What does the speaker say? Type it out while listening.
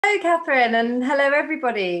Hello, Catherine, and hello,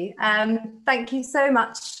 everybody. Thank you so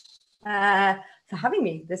much for having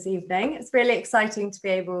me this evening. It's really exciting to be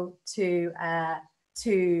able to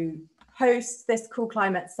host this Cool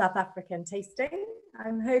Climate South African tasting.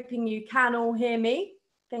 I'm hoping you can all hear me,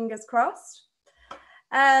 fingers crossed.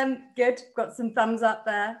 Good, got some thumbs up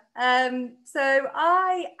there. So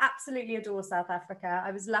I absolutely adore South Africa.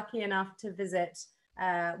 I was lucky enough to visit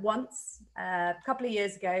once a couple of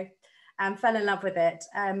years ago and fell in love with it.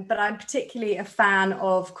 But I'm particularly a fan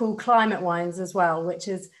of cool climate wines as well, which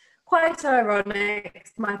is quite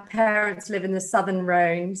ironic. My parents live in the Southern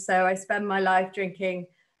Rhone, so I spend my life drinking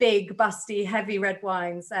big, busty, heavy red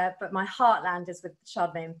wines, but my heartland is with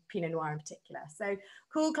Chardonnay and Pinot Noir in particular. So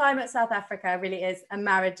cool climate South Africa really is a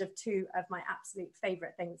marriage of two of my absolute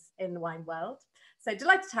favorite things in the wine world. So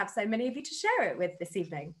delighted to have so many of you to share it with this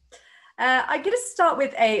evening. I'm going to start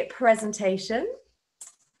with a presentation.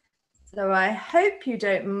 So I hope you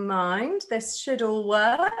don't mind. This should all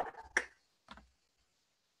work.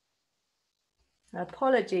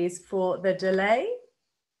 Apologies for the delay.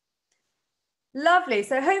 Lovely.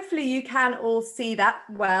 So hopefully you can all see that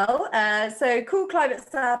well. So cool climate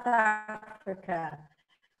South Africa.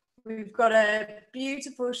 We've got a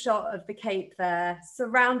beautiful shot of the Cape there,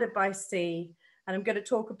 surrounded by sea. And I'm going to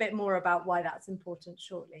talk a bit more about why that's important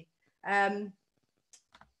shortly. Wine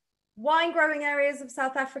growing areas of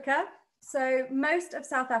South Africa. So most of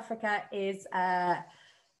South Africa is,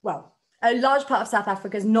 well, a large part of South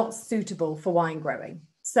Africa is not suitable for wine growing.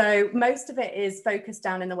 So most of it is focused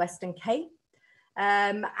down in the Western Cape.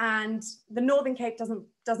 And the Northern Cape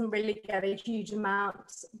doesn't really get a huge amount.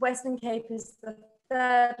 Western Cape is the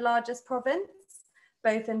third largest province,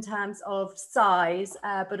 both in terms of size,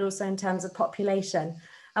 but also in terms of population.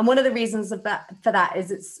 And one of the reasons for that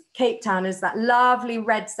is it's Cape Town is that lovely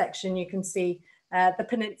red section you can see, the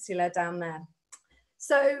peninsula down there.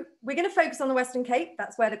 So we're going to focus on the Western Cape.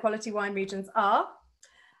 That's where the quality wine regions are.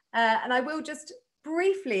 And I will just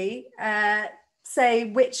briefly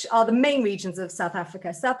say which are the main regions of South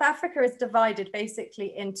Africa. South Africa is divided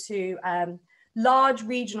basically into large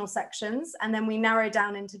regional sections, and then we narrow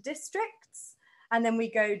down into districts, and then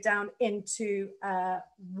we go down into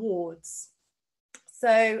wards.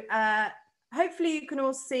 So hopefully you can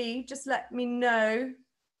all see. Just let me know.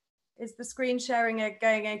 Is the screen sharing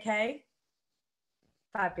going okay?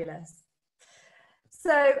 Fabulous.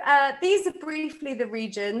 So these are briefly the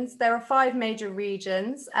regions. There are 5 major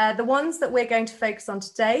regions. The ones that we're going to focus on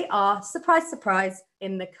today are, surprise, surprise,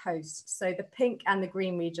 in the coast. So the pink and the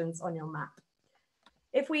green regions on your map.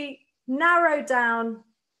 If we narrow down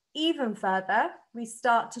even further, we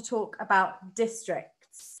start to talk about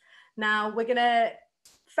districts. Now we're going to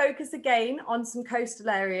focus again on some coastal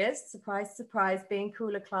areas, surprise, surprise, being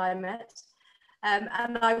cooler climate. And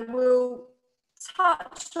I will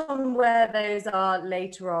touch on where those are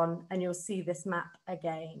later on, and you'll see this map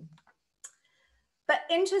again. But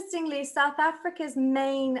interestingly, South Africa's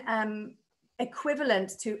main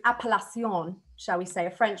equivalent to appellation, shall we say,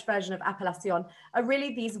 a French version of appellation, are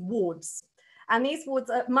really these wards. And these wards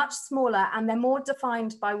are much smaller, and they're more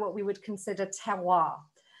defined by what we would consider terroir.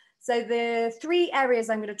 So the 3 areas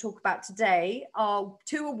I'm going to talk about today are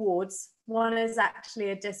 2 wards. One is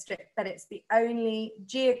actually a district, but it's the only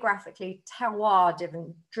geographically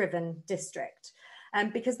terroir-driven district.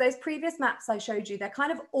 Because those previous maps I showed you, they're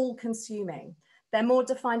kind of all-consuming. They're more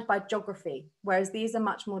defined by geography, whereas these are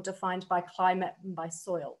much more defined by climate and by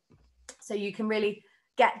soil. So you can really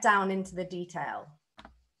get down into the detail.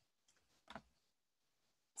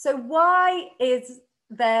 So why is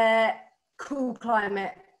there cool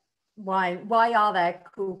climate wine? Why are there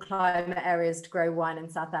cool climate areas to grow wine in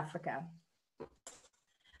South Africa?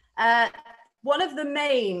 One of the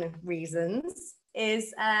main reasons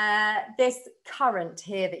is this current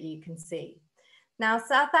here that you can see. Now,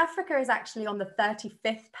 South Africa is actually on the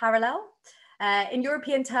 35th parallel. In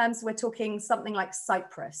European terms, we're talking something like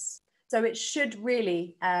Cyprus. So it should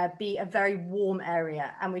really be a very warm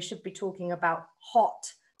area, and we should be talking about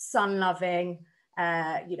hot, sun-loving,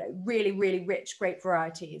 really, really rich grape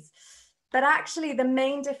varieties. But actually the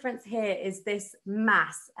main difference here is this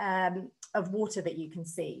mass of water that you can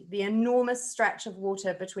see, the enormous stretch of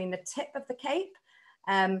water between the tip of the Cape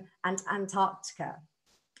and Antarctica.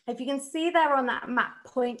 If you can see there on that map,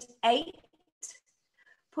 point 8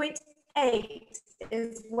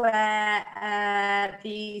 is where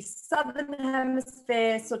the Southern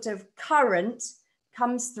Hemisphere sort of current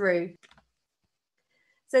comes through.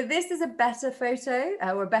 So this is a better photo,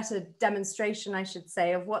 or a better demonstration, I should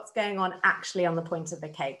say, of what's going on actually on the point of the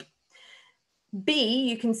Cape. B,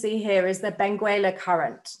 you can see here, is the Benguela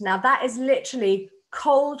current. Now that is literally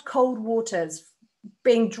cold, cold waters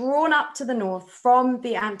being drawn up to the north from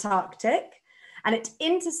the Antarctic, and it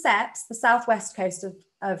intercepts the southwest coast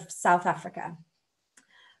of South Africa.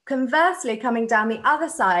 Conversely, coming down the other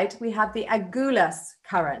side, we have the Agulhas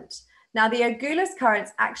current. Now, the Agulhas current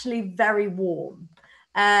is actually very warm.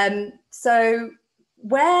 So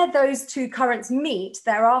where those two currents meet,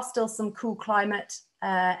 there are still some cool climate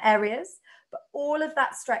areas, but all of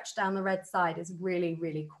that stretch down the red side is really,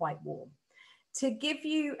 really quite warm. To give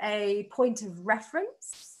you a point of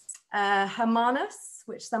reference, Hermanus,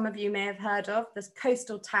 which some of you may have heard of, this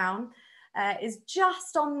coastal town, is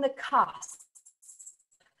just on the cusp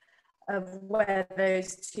of where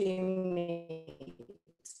those two meet.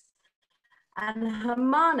 And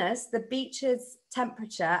Hermanus, the beach's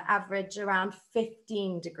temperature average around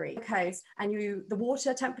 15 degrees coast, and the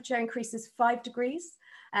water temperature increases 5 degrees,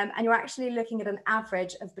 and you're actually looking at an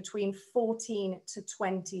average of between 14 to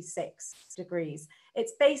 26 degrees.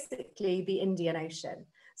 It's basically the Indian Ocean.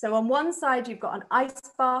 So on one side, you've got an ice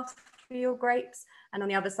bath for your grapes, and on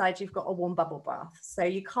the other side, you've got a warm bubble bath. So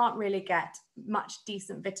you can't really get much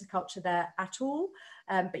decent viticulture there at all,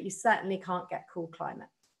 but you certainly can't get cool climate.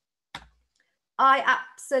 I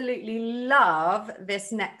absolutely love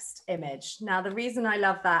this next image. Now, the reason I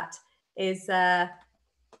love that is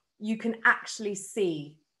you can actually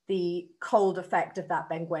see the cold effect of that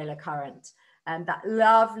Benguela current, and that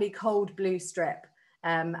lovely cold blue strip,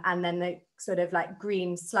 and then the sort of like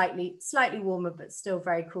green, slightly warmer, but still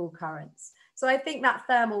very cool currents. So I think that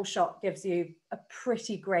thermal shot gives you a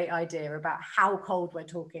pretty great idea about how cold we're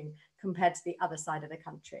talking compared to the other side of the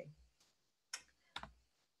country.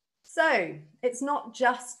 So it's not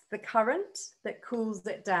just the current that cools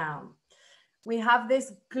it down. We have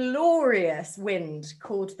this glorious wind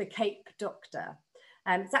called the Cape Doctor.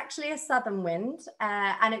 It's actually a southern wind,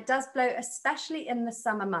 and it does blow especially in the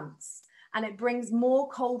summer months, and it brings more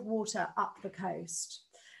cold water up the coast.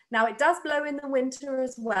 Now, it does blow in the winter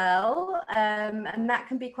as well, and that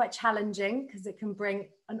can be quite challenging because it can bring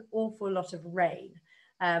an awful lot of rain,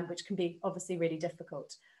 which can be obviously really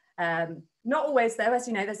difficult. Not always though, as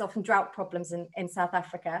you know, there's often drought problems in South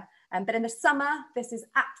Africa, but in the summer, this is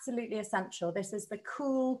absolutely essential. This is the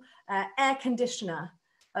cool air conditioner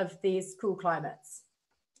of these cool climates.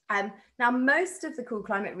 Now, most of the cool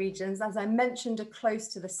climate regions, as I mentioned, are close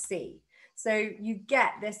to the sea. So you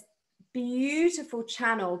get this beautiful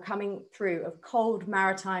channel coming through of cold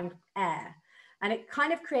maritime air, and it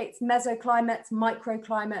kind of creates mesoclimates,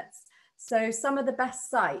 microclimates. So some of the best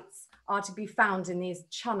sites are to be found in these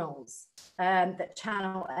channels that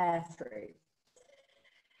channel air through.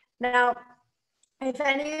 Now, if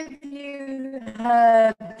any of you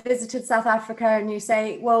have visited South Africa and you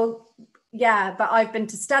say, well, yeah, but I've been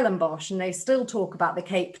to Stellenbosch and they still talk about the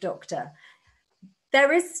Cape Doctor.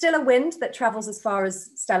 There is still a wind that travels as far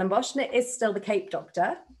as Stellenbosch, and it is still the Cape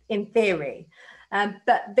Doctor in theory.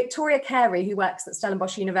 But Victoria Carey, who works at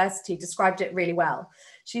Stellenbosch University, described it really well.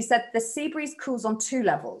 She said the sea breeze cools on two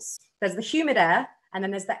levels. There's the humid air, and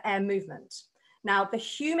then there's the air movement. Now, the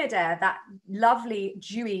humid air, that lovely,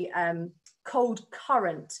 dewy, cold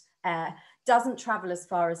current air, doesn't travel as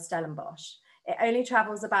far as Stellenbosch. It only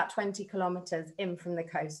travels about 20 kilometers in from the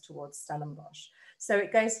coast towards Stellenbosch. So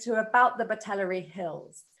it goes to about the Batellery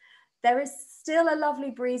Hills. There is still a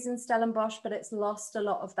lovely breeze in Stellenbosch, but it's lost a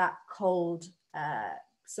lot of that cold,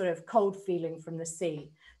 sort of cold feeling from the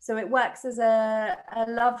sea. So it works as a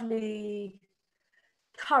lovely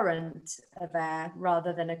current of air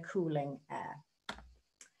rather than a cooling air.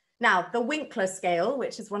 Now, the Winkler scale,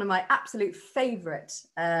 which is one of my absolute favorite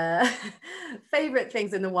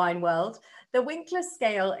things in the wine world. The Winkler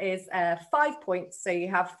scale is 5 points. So you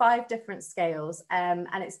have 5 different scales, and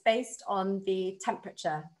it's based on the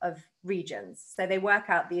temperature of regions. So they work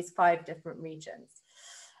out these 5 different regions.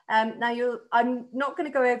 Now, I'm not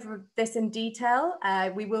going to go over this in detail.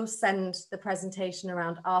 We will send the presentation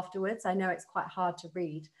around afterwards. I know it's quite hard to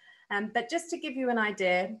read. But just to give you an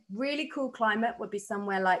idea, really cool climate would be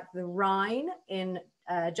somewhere like the Rhine in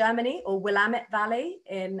Germany, or Willamette Valley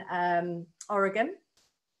in Oregon.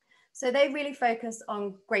 So they really focus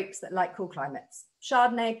on grapes that like cool climates: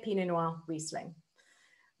 Chardonnay, Pinot Noir, Riesling.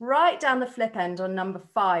 Right down the flip end on number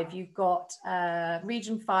 5, you've got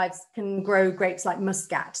region 5s can grow grapes like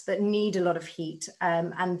Muscat that need a lot of heat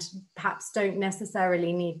and perhaps don't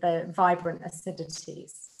necessarily need the vibrant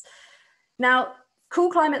acidities. Now, cool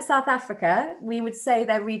climate South Africa, we would say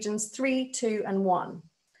they're regions 3, 2, and 1.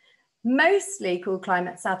 Mostly cool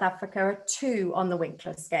climate South Africa are 2 on the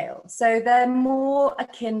Winkler scale. So they're more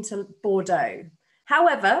akin to Bordeaux.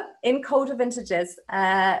 However, in colder vintages,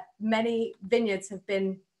 many vineyards have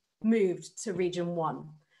been moved to region 1.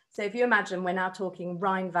 So if you imagine, we're now talking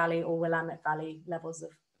Rhine Valley or Willamette Valley levels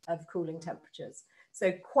of cooling temperatures.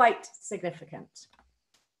 So quite significant.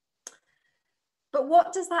 But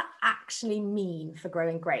what does that actually mean for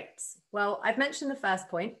growing grapes? Well, I've mentioned the first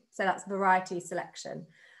point, so that's variety selection.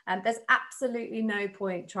 There's absolutely no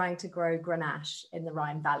point trying to grow Grenache in the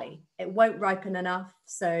Rhine Valley. It won't ripen enough,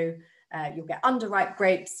 so you'll get underripe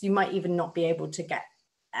grapes. You might even not be able to get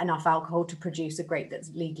enough alcohol to produce a grape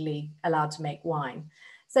that's legally allowed to make wine.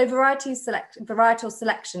 So varietal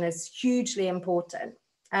selection is hugely important.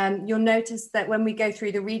 You'll notice that when we go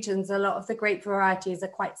through the regions, a lot of the grape varieties are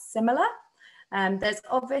quite similar. There's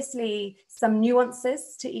obviously some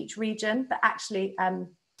nuances to each region, but actually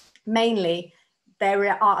mainly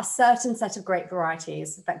there are a certain set of grape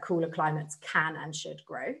varieties that cooler climates can and should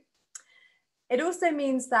grow. It also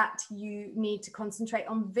means that you need to concentrate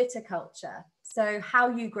on viticulture. So how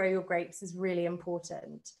you grow your grapes is really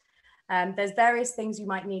important. There's various things you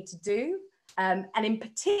might need to do. And in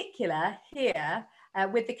particular here,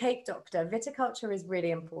 with the Cape Doctor, viticulture is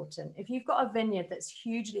really important. If you've got a vineyard that's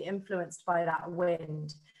hugely influenced by that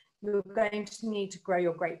wind, you're going to need to grow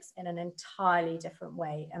your grapes in an entirely different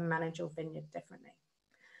way and manage your vineyard differently.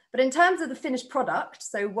 But in terms of the finished product,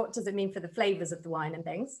 so what does it mean for the flavors of the wine and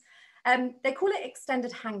things? They call it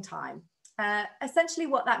extended hang time. Essentially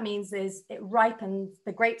what that means is it ripens,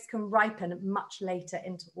 the grapes can ripen much later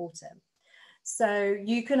into autumn. So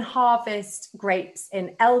you can harvest grapes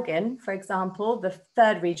in Elgin, for example, the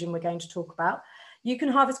third region we're going to talk about. You can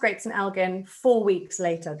harvest grapes in Elgin 4 weeks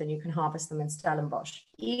later than you can harvest them in Stellenbosch,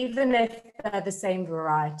 even if they're the same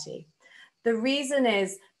variety. The reason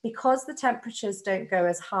is because the temperatures don't go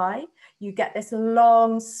as high, you get this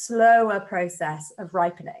long, slower process of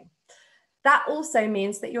ripening. That also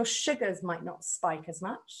means that your sugars might not spike as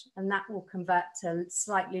much, and that will convert to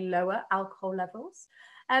slightly lower alcohol levels.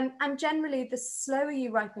 And generally, the slower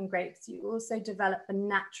you ripen grapes, you also develop a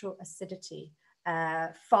natural acidity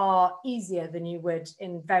far easier than you would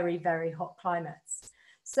in very, very hot climates.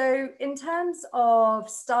 So in terms of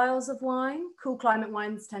styles of wine, cool climate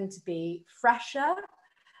wines tend to be fresher.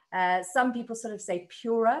 Some people sort of say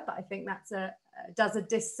purer, but I think that's does a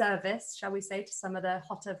disservice, shall we say, to some of the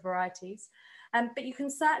hotter varieties. But you can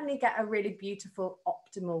certainly get a really beautiful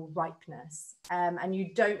optimal ripeness, and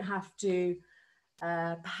you don't have to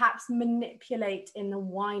perhaps manipulate in the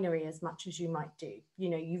winery as much as you might do. You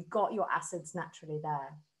know, you've got your acids naturally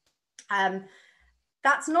there.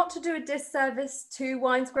 That's not to do a disservice to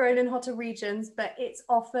wines grown in hotter regions, but it's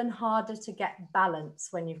often harder to get balance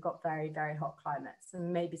when you've got very, very hot climates,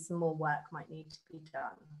 and maybe some more work might need to be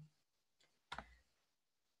done.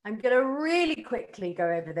 I'm going to really quickly go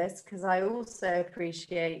over this because I also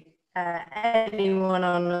appreciate anyone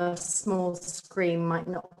on a small screen might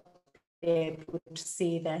not be able to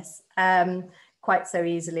see this quite so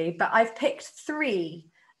easily, but I've picked 3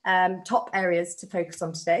 top areas to focus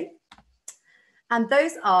on today. And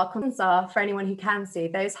those are, for anyone who can see,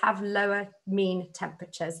 those have lower mean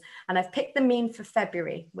temperatures. And I've picked the mean for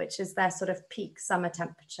February, which is their sort of peak summer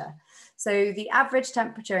temperature. So the average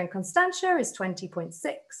temperature in Constantia is 20.6,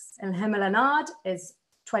 and Hemel-en-Aarde is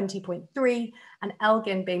 20.3, and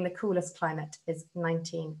Elgin, being the coolest climate, is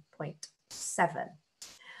 19.7.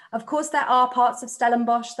 Of course, there are parts of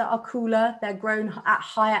Stellenbosch that are cooler. They're grown at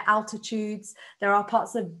higher altitudes. There are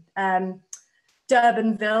parts of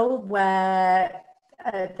Durbanville where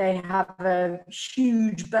they have a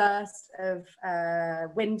huge burst of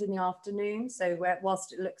wind in the afternoon. So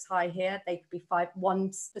whilst it looks high here, they could be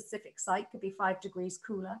one specific site could be 5 degrees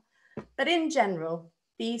cooler. But in general,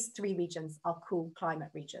 these 3 regions are cool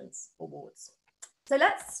climate regions or wards. So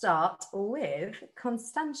let's start with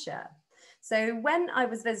Constantia. So when I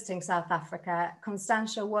was visiting South Africa,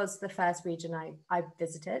 Constantia was the first region I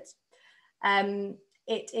visited.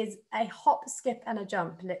 It is a hop, skip and a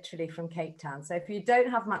jump literally from Cape Town. So if you don't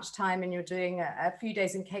have much time and you're doing a few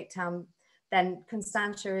days in Cape Town, then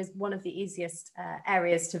Constantia is one of the easiest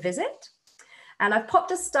areas to visit. And I've popped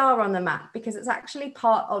a star on the map because it's actually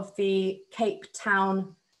part of the Cape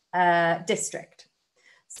Town district.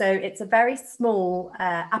 So it's a very small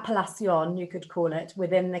appellation, you could call it,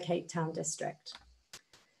 within the Cape Town district.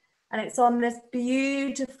 And it's on this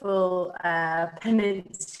beautiful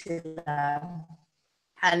peninsula.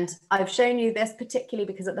 And I've shown you this particularly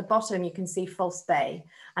because at the bottom you can see False Bay,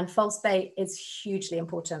 and False Bay is hugely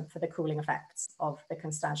important for the cooling effects of the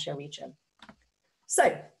Constantia region.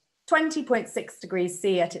 So 20.6 degrees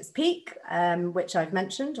C at its peak, which I've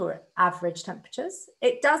mentioned, or average temperatures.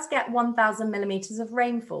 It does get 1,000 millimeters of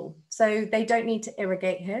rainfall, so they don't need to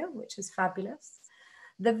irrigate here, which is fabulous.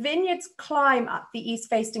 The vineyards climb up the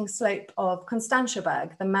east-facing slope of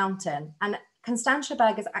Constantiaberg, the mountain, and Constantia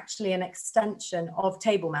Berg is actually an extension of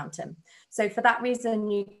Table Mountain. So for that reason,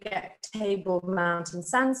 you get Table Mountain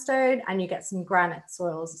sandstone and you get some granite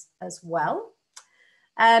soils as well.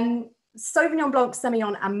 Sauvignon Blanc,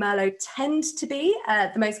 Semillon and Merlot tend to be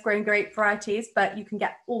the most grown grape varieties, but you can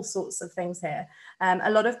get all sorts of things here.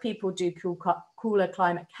 A lot of people do cooler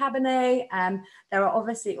climate Cabernet. There are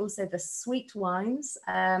obviously also the sweet wines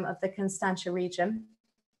of the Constantia region.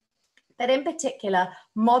 But in particular,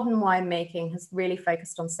 modern winemaking has really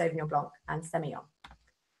focused on Sauvignon Blanc and Semillon.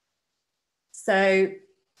 So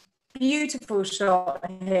beautiful shot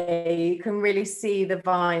here. You can really see the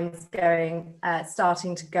vines going,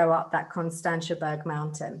 starting to go up that Constantia Berg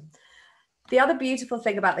mountain. The other beautiful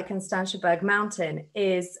thing about the Constantia Berg mountain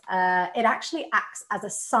is it actually acts as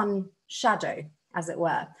a sun shadow, as it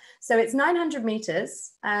were. So it's 900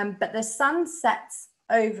 meters, but the sun sets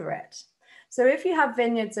over it. So if you have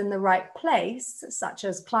vineyards in the right place, such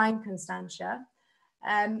as Klein Constantia,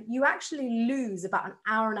 you actually lose about an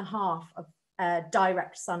hour and a half of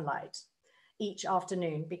direct sunlight each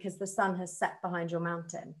afternoon because the sun has set behind your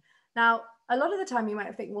mountain. Now, a lot of the time you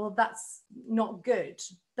might think, well, that's not good,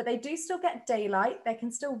 but they do still get daylight. They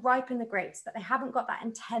can still ripen the grapes, but they haven't got that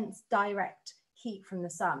intense direct heat from the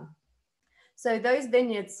sun. So those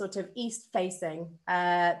vineyards sort of east facing,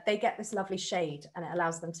 they get this lovely shade and it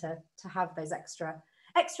allows them to have those extra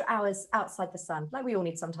hours outside the sun, like we all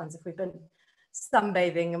need sometimes if we've been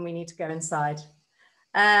sunbathing and we need to go inside.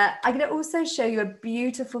 I'm going to also show you a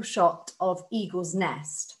beautiful shot of Eagle's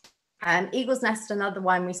Nest. Eagle's Nest, another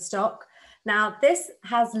wine we stock. Now, this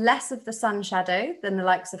has less of the sun shadow than the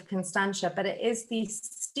likes of Constantia, but it is the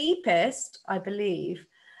steepest, I believe,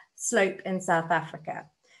 slope in South Africa.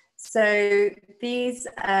 So these,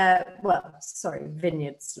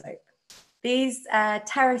 vineyard slope. These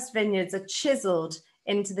terraced vineyards are chiseled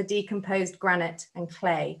into the decomposed granite and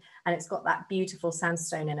clay, and it's got that beautiful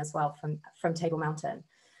sandstone in as well from Table Mountain.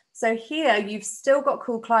 So here you've still got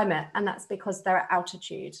cool climate, and that's because they're at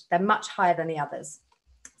altitude. They're much higher than the others.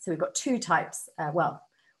 So we've got two types.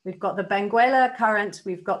 We've got the Benguela current,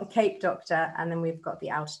 we've got the Cape Doctor, and then we've got the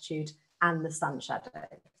altitude and the sun shadow.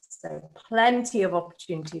 So plenty of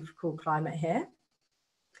opportunity for cool climate here.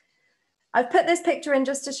 I've put this picture in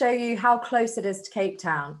just to show you how close it is to Cape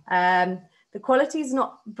Town. The quality is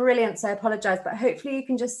not brilliant, so I apologize, but hopefully you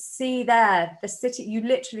can just see there, the city. You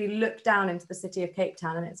literally look down into the city of Cape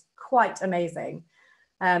Town and it's quite amazing.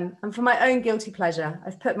 And for my own guilty pleasure,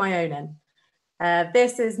 I've put my own in.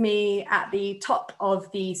 This is me at the top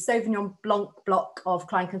of the Sauvignon Blanc block of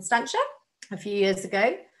Klein Constantia a few years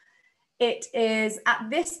ago. It is at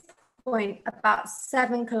this point about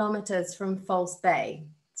 7 kilometers from False Bay.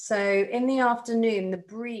 So in the afternoon, the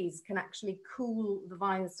breeze can actually cool the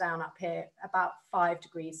vines down up here about 5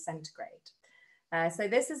 degrees centigrade. So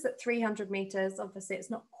this is at 300 meters. Obviously,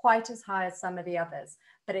 it's not quite as high as some of the others,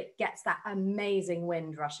 but it gets that amazing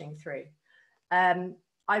wind rushing through.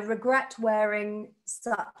 I regret wearing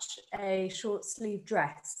such a short sleeve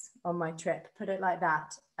dress on my trip, put it like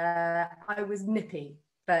that. I was nippy,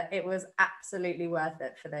 but it was absolutely worth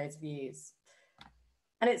it for those views.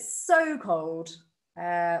 And it's so cold,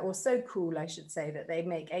 or so cool, I should say, that they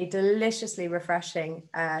make a deliciously refreshing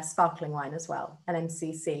sparkling wine as well, an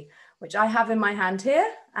MCC, which I have in my hand here,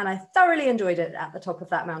 and I thoroughly enjoyed it at the top of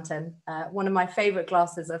that mountain. One of my favorite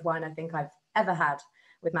glasses of wine I think I've ever had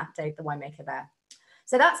with Matt Dade, the winemaker there.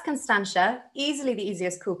 So that's Constantia, easily the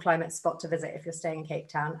easiest cool climate spot to visit if you're staying in Cape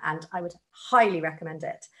Town, and I would highly recommend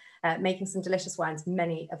it. Making some delicious wines,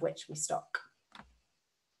 many of which we stock.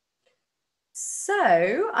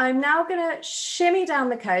 So I'm now going to shimmy down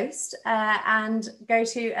the coast and go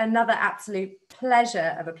to another absolute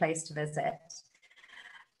pleasure of a place to visit.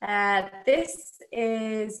 This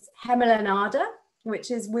is Hemel-en-Aarde,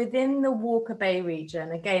 which is within the Walker Bay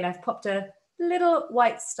region. Again, I've popped a little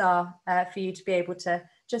white star for you to be able to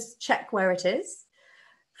just check where it is.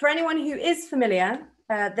 For anyone who is familiar,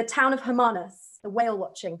 the town of Hermanus, the whale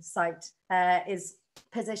watching site, is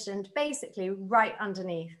positioned basically right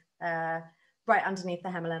underneath the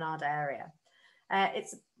Hemel-en-Aarde area.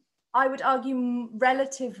 It's, I would argue,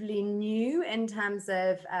 relatively new in terms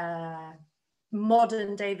of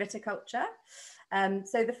modern day viticulture.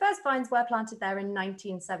 So the first vines were planted there in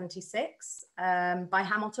 1976 by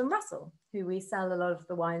Hamilton Russell, who we sell a lot of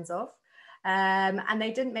the wines of. And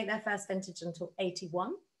they didn't make their first vintage until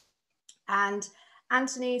 81. And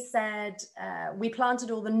Anthony said, we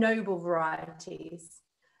planted all the noble varieties,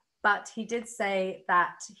 but he did say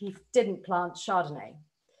that he didn't plant Chardonnay.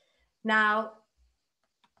 Now,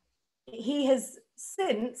 he has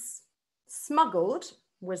since smuggled,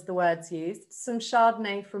 was the words used, some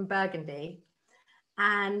Chardonnay from Burgundy.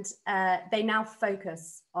 And they now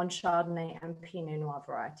focus on Chardonnay and Pinot Noir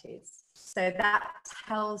varieties. So that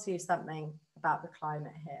tells you something about the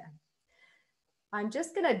climate here. I'm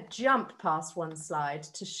just going to jump past one slide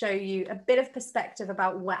to show you a bit of perspective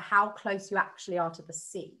about how close you actually are to the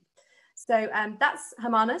sea. So that's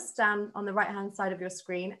Hermanus down on the right-hand side of your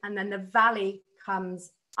screen, and then the valley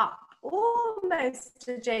comes up, almost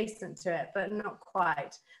adjacent to it, but not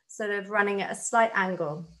quite, sort of running at a slight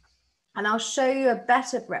angle. And I'll show you a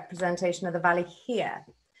better representation of the valley here,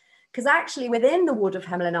 because actually within the wood of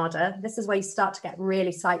Hemel-en-Aarde, this is where you start to get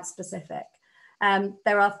really site-specific.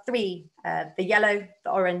 There are three, the yellow,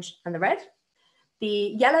 the orange, and the red.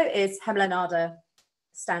 The yellow is Hemel-en-Aarde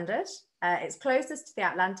standard. It's closest to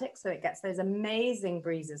the Atlantic, so it gets those amazing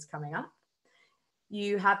breezes coming up.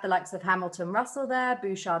 You have the likes of Hamilton Russell there,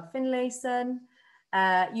 Bouchard Finlayson.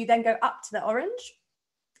 You then go up to the orange.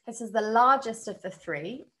 This is the largest of the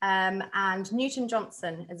three, and Newton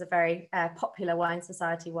Johnson is a very popular wine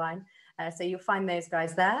society wine. So you'll find those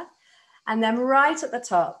guys there. And then right at the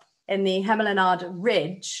top in the Hemel-en-Aarde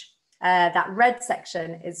ridge, that red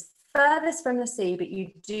section is furthest from the sea, but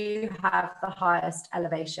you do have the highest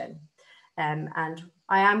elevation. And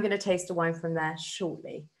I am going to taste a wine from there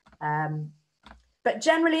shortly. But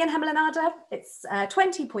generally in Hemel-en-Aarde, it's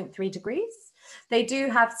 20.3 degrees. They do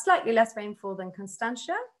have slightly less rainfall than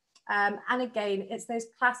Constantia. And again, it's those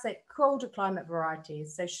classic colder climate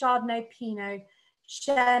varieties. So Chardonnay, Pinot,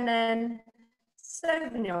 Chenin,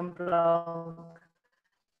 Sauvignon Blanc.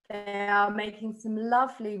 They are making some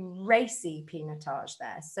lovely racy pinotage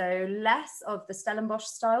there. So less of the Stellenbosch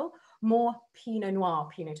style, more Pinot Noir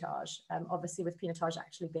pinotage, obviously with pinotage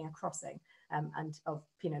actually being a crossing and of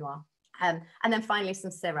Pinot Noir. And then finally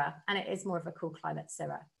some Syrah, and it is more of a cool climate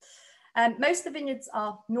Syrah. Most of the vineyards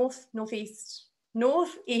are northeast,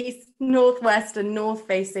 northwest, and north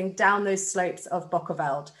facing down those slopes of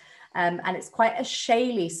Bockerveld. And it's quite a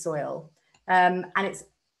shaly soil, and it's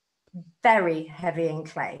very heavy in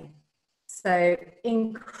clay. So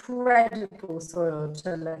incredible soil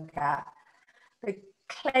to look at. The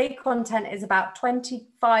clay content is about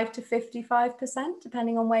 25 to 55%,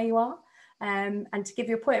 depending on where you are. And to give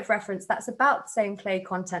you a point of reference, that's about the same clay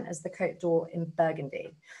content as the Côte d'Or in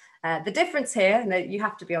Burgundy. The difference here, and you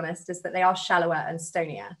have to be honest, is that they are shallower and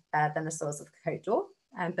stonier than the soils of Côte d'Or,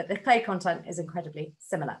 but the clay content is incredibly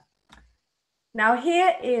similar. Now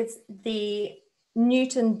here is the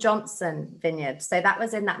Newton Johnson vineyard. So that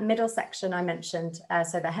was in that middle section I mentioned,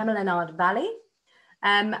 so the Hemel-en-Aarde Valley.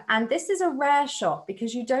 And this is a rare shot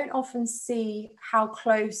because you don't often see how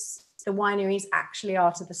close the wineries actually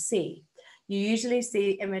are to the sea. You usually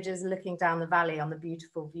see images looking down the valley on the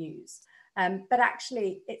beautiful views. But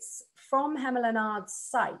actually it's from Hemel-en-Aarde's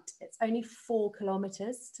site, it's only 4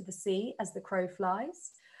 kilometers to the sea as the crow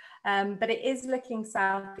flies, but it is looking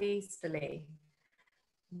southeasterly.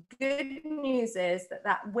 Good news is that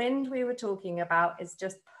that wind we were talking about is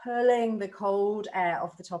just pulling the cold air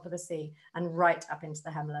off the top of the sea and right up into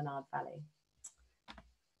the Hemel-en-Aarde Valley.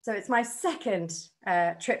 So it's my second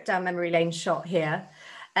trip down memory lane shot here.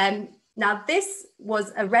 Now this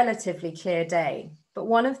was a relatively clear day, but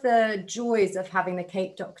one of the joys of having the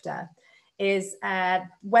Cape Doctor is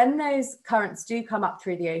when those currents do come up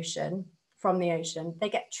through the ocean, from the ocean, they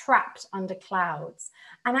get trapped under clouds.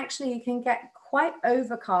 And actually you can get quite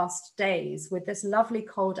overcast days with this lovely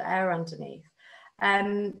cold air underneath.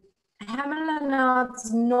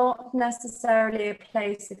 Hemel-en-Aarde's not necessarily a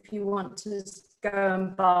place if you want to go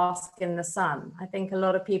and bask in the sun. I think a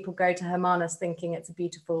lot of people go to Hermanus thinking it's a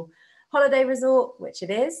beautiful holiday resort, which it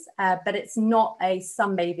is, but it's not a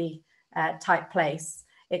sunbathy type place.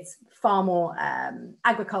 It's far more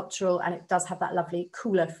agricultural, and it does have that lovely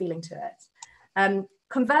cooler feeling to it.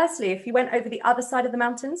 Conversely, if you went over the other side of the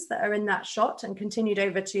mountains that are in that shot and continued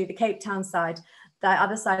over to the Cape Town side, the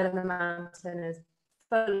other side of the mountain is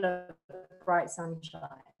full of bright sunshine.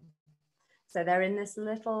 So they're in this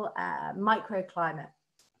little microclimate,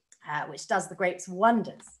 which does the grapes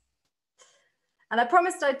wonders. And I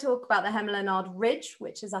promised I'd talk about the Hemel-en-Aarde Ridge,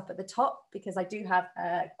 which is up at the top, because I do have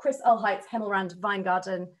Chris Ulheit's Hemel-en-Aarde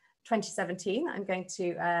Weingarten 2017. I'm going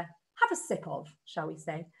to have a sip of, shall we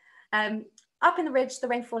say. Up in the ridge, the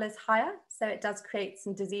rainfall is higher, so it does create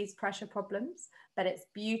some disease pressure problems, but it's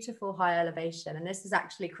beautiful high elevation. And this is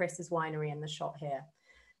actually Chris's winery in the shot here.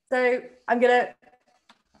 So I'm going to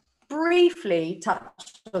briefly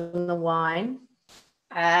touch on the wine.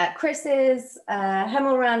 Chris's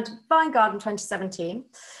Hemel-en-Aarde Weingarten 2017.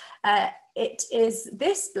 It is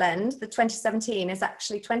this blend, the 2017, is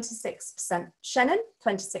actually 26% Chenin,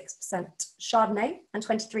 26% Chardonnay, and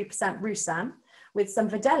 23% Roussanne, with some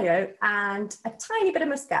Verdelho and a tiny bit of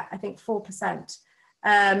Muscat, I think 4%.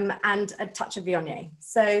 and a touch of Viognier.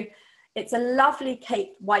 So it's a lovely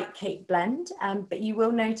white Cape blend, but you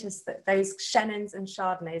will notice that those Chenin and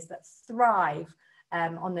Chardonnays that thrive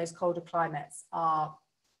on those colder climates are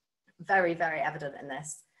very, very evident in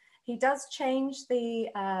this. He does change the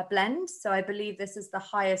blend, so I believe this is the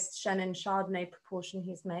highest Chenin Chardonnay proportion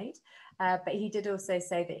he's made, but he did also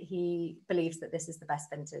say that he believes that this is the best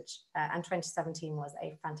vintage, and 2017 was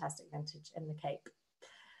a fantastic vintage in the Cape.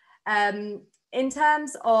 In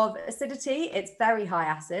terms of acidity, it's very high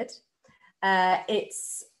acid.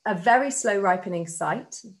 It's a very slow ripening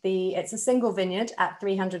site. It's a single vineyard at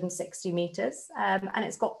 360 meters, and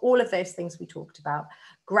it's got all of those things we talked about: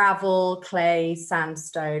 gravel, clay,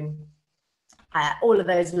 sandstone, all of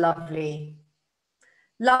those lovely,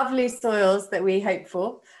 lovely soils that we hope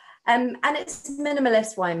for. And it's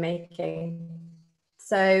minimalist winemaking.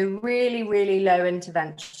 So really, really low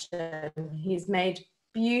intervention. He's made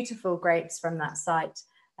beautiful grapes from that site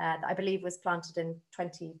that I believe was planted in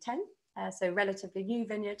 2010. So relatively new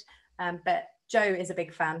vineyard, but Joe is a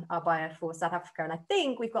big fan, our buyer for South Africa, and I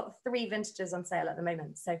think we've got 3 vintages on sale at the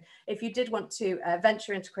moment. So if you did want to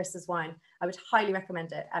venture into Chris's wine, I would highly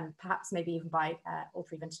recommend it, and perhaps maybe even buy all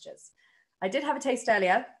 3 vintages. I did have a taste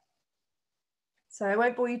earlier, so I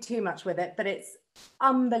won't bore you too much with it, but it's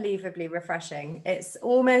unbelievably refreshing. It's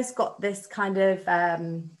almost got this kind of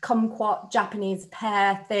kumquat Japanese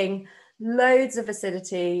pear thing, loads of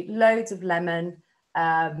acidity, loads of lemon.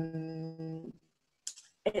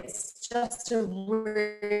 It's just a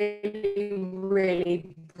really,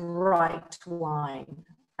 really bright wine.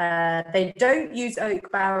 They don't use oak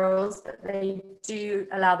barrels, but they do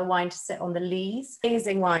allow the wine to sit on the lees.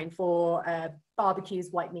 Amazing wine for barbecues,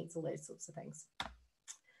 white meats, all those sorts of things.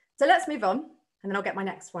 So let's move on, and then I'll get my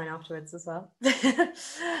next wine afterwards as well.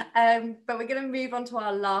 But we're going to move on to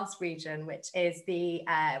our last region, which is the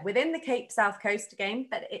within the Cape South Coast again,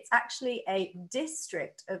 but it's actually a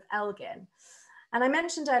district of Elgin. And I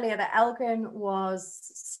mentioned earlier that Elgin was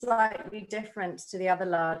slightly different to the other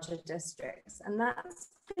larger districts, and that's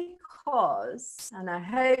because, and I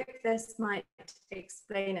hope this might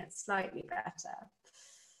explain it slightly better,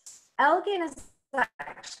 Elgin is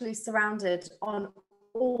actually surrounded on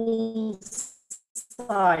all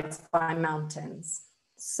sides by mountains.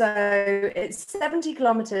 So it's 70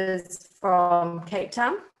 kilometers from Cape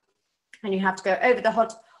Town, and you have to go over the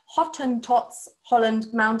Hottentots Holland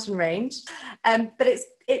mountain range, but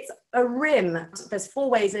it's a rim. There's 4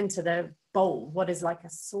 ways into the bowl, what is like a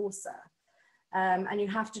saucer, and you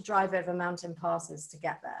have to drive over mountain passes to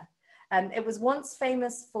get there. It was once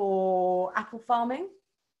famous for apple farming.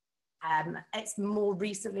 It's more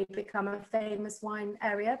recently become a famous wine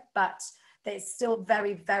area, but it's still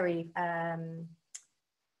very, very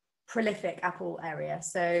prolific apple area.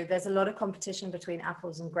 So there's a lot of competition between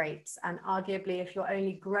apples and grapes, and arguably if you're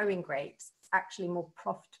only growing grapes, it's actually more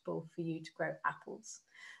profitable for you to grow apples.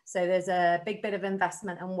 So there's a big bit of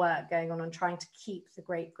investment and work going on trying to keep the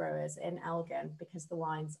grape growers in Elgin, because the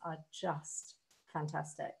wines are just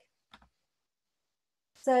fantastic.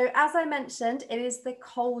 So as I mentioned, it is the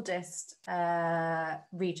coldest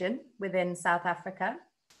region within South Africa.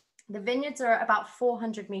 The vineyards are about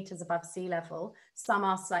 400 meters above sea level. Some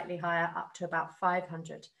are slightly higher, up to about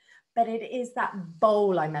 500. But it is that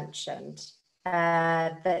bowl I mentioned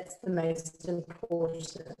that's the most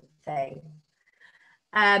important thing.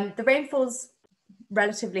 The rainfall's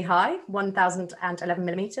relatively high, 1,011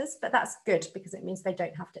 millimeters, but that's good because it means they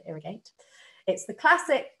don't have to irrigate. It's the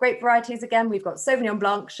classic grape varieties again. We've got Sauvignon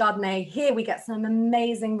Blanc, Chardonnay. Here we get some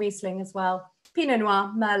amazing Riesling as well. Pinot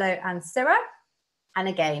Noir, Merlot and Syrah. And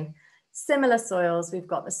again, similar soils. We've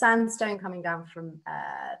got the sandstone coming down from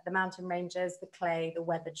the mountain ranges, the clay, the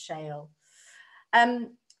weathered shale.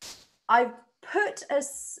 I've put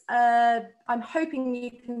I'm hoping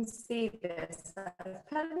you can see this. I've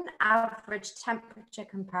put an average temperature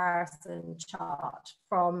comparison chart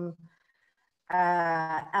from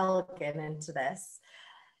Elgin into this.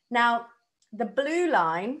 Now, the blue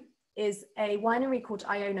line is a winery called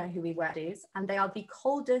Iona who we work with, and they are the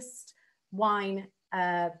coldest wine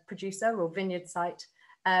producer or vineyard site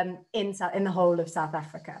in the whole of South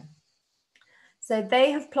Africa. So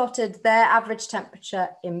they have plotted their average temperature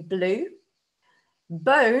in blue.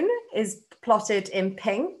 Beaune is plotted in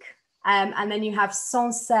pink, and then you have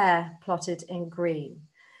Sancerre plotted in green.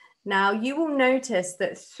 Now, you will notice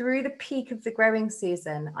that through the peak of the growing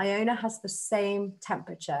season, Iona has the same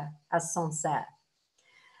temperature as Sancerre.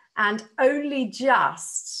 And only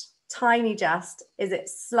just, tiny just, is it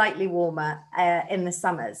slightly warmer in the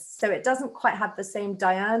summers. So it doesn't quite have the same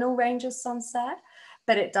diurnal range as Sancerre,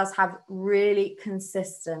 but it does have really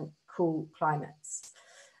consistent cool climates.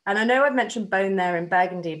 And I know I've mentioned bone there in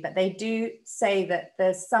Burgundy, but they do say that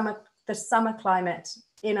the summer climate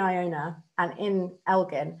in Iona and in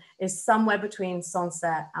Elgin is somewhere between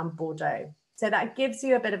Sancerre and Bordeaux. So that gives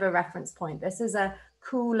you a bit of a reference point. This is a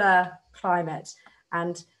cooler climate,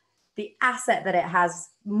 and the asset that it has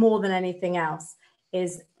more than anything else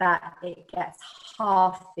is that it gets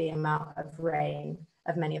half the amount of rain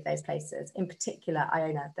of many of those places, in particular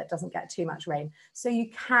Iona, that doesn't get too much rain. So you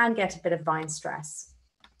can get a bit of vine stress.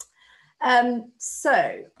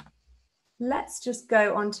 So let's just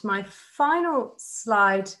go on to my final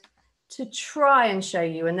slide to try and show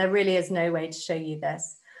you, and there really is no way to show you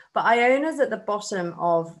this, but Iona's at the bottom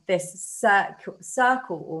of this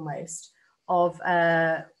circle almost of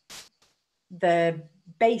the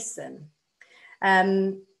basin.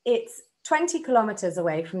 It's 20 kilometers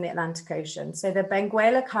away from the Atlantic Ocean. So the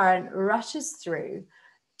Benguela current rushes through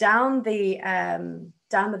down the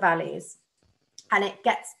valleys, and it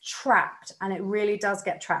gets trapped, and it really does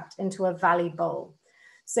get trapped into a valley bowl.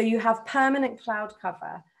 So you have permanent cloud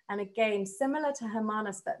cover, and again, similar to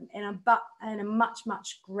Hermanus, but in a much,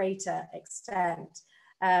 much greater extent,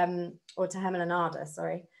 or to Hemel-en-Aarde,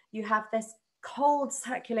 sorry, you have this cold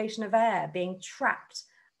circulation of air being trapped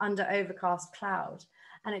under overcast cloud.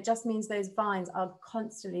 And it just means those vines are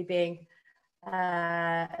constantly being,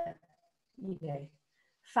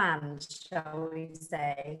 fanned, shall we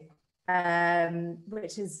say,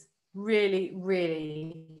 which is really,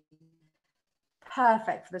 really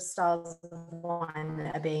perfect for the styles of wine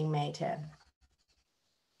that are being made here.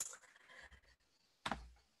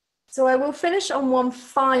 So I will finish on one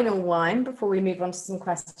final wine before we move on to some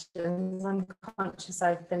questions. I'm conscious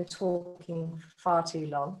I've been talking far too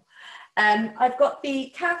long. I've got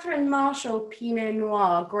the Catherine Marshall Pinot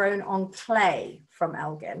Noir grown on clay from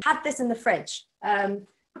Elgin. Had this in the fridge. I'm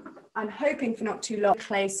hoping for not too long.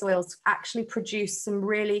 Clay soils actually produce some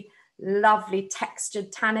really lovely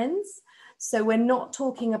textured tannins. So we're not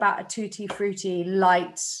talking about a tutti frutti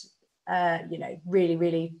light, really,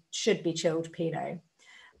 really should be chilled Pinot.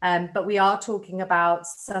 But we are talking about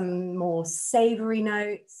some more savory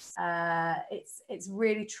notes. It's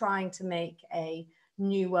really trying to make a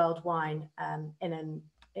new world wine in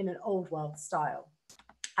an old world style.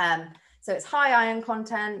 So it's high iron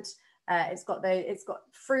content. It's got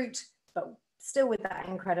fruit, but still with that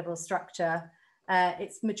incredible structure.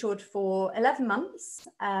 It's matured for 11 months,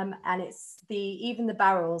 and even the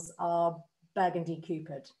barrels are Burgundy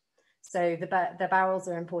coopered. So the barrels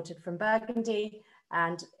are imported from Burgundy,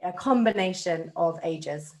 and a combination of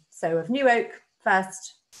ages. So of new oak,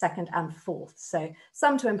 first, second, and fourth. So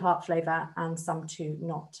some to impart flavour and some to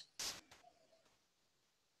not.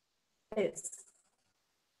 It's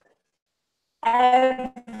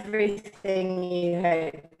everything you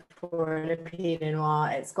hope for in a Pinot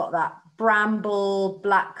Noir. It's got that bramble,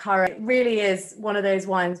 black currant. It really is one of those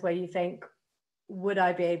wines where you think, would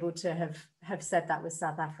I be able to have said that was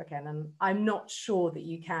South African? And I'm not sure that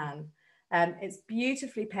you can. It's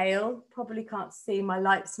beautifully pale, probably can't see, my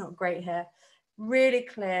light's not great here. Really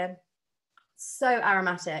clear, so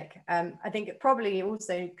aromatic. I think it probably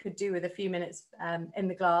also could do with a few minutes in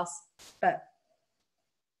the glass, but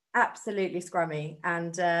absolutely scrummy.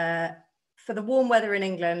 And for the warm weather in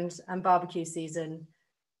England and barbecue season,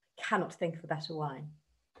 cannot think of a better wine.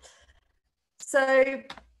 So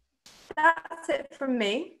that's it from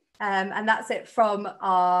me. And that's it from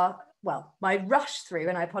my rush through,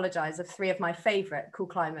 and I apologise, of 3 of my favourite cool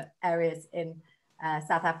climate areas in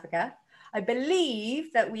South Africa. I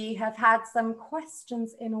believe that we have had some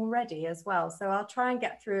questions in already as well, so I'll try and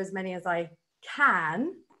get through as many as I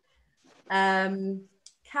can.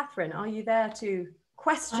 Catherine, are you there to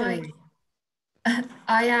question?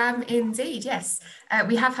 I am indeed, yes.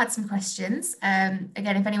 We have had some questions. Again,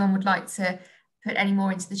 if anyone would like to put any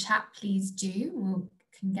more into the chat, please do. We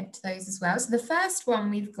can get to those as well. So the first one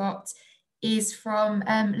we've got is from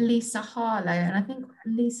Lisa Harlow, and I think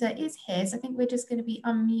Lisa is here, so I think we're just going to be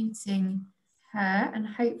unmuting her, and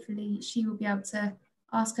hopefully she will be able to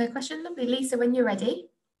ask her question. Lovely, Lisa, when you're ready.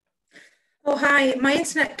 Oh, hi. My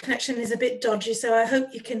internet connection is a bit dodgy, so I hope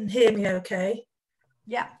you can hear me okay.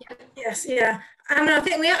 Yeah. Yes, yeah. And I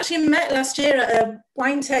think we actually met last year at a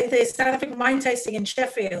the South African wine tasting in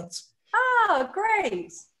Sheffield. Oh,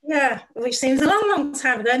 great. Yeah, which seems a long, long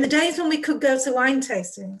time ago, in the days when we could go to wine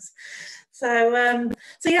tastings. So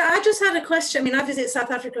yeah, I just had a question. I mean, I visit South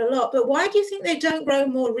Africa a lot, but why do you think they don't grow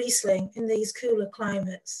more Riesling in these cooler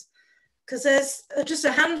climates? Because there's just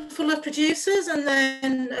a handful of producers, and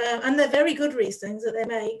they're very good Rieslings that they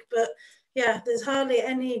make, but yeah, there's hardly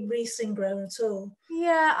any Riesling grown at all.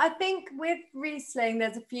 Yeah, I think with Riesling,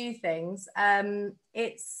 there's a few things.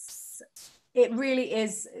 It's It really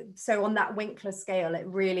is. So on that Winkler scale, it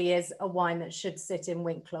really is a wine that should sit in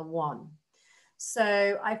Winkler 1.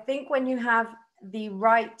 So I think when you have the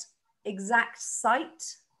right exact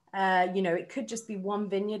site, you know, it could just be one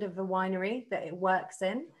vineyard of a winery that it works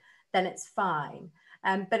in, then it's fine.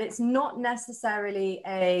 But it's not necessarily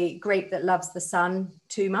a grape that loves the sun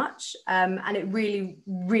too much. And it really,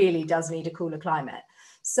 really does need a cooler climate.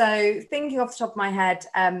 So thinking off the top of my head,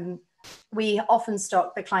 we often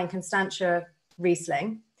stock the Klein Constantia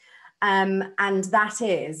Riesling. And that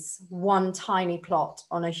is one tiny plot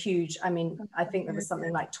on a huge, I mean, I think there was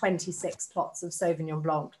something like 26 plots of Sauvignon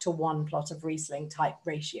Blanc to one plot of Riesling type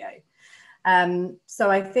ratio. So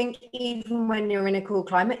I think even when you're in a cool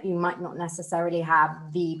climate, you might not necessarily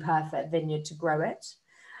have the perfect vineyard to grow it.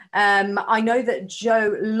 I know that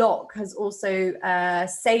Joe Locke has also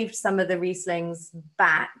saved some of the Rieslings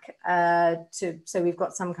back so we've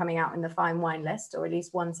got some coming out in the fine wine list, or at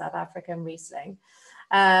least one South African Riesling.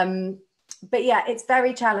 But yeah, it's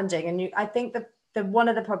very challenging. And I think the one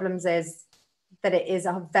of the problems is that it is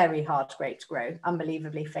a very hard grape to grow,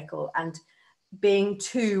 unbelievably fickle. And being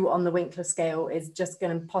 2 on the Winkler scale is just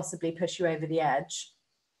going to possibly push you over the edge.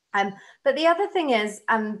 But the other thing is,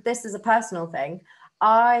 and this is a personal thing,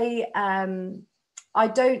 I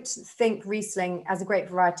don't think Riesling as a grape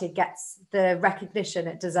variety gets the recognition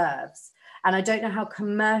it deserves. And I don't know how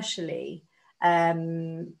commercially,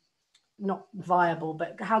 not viable,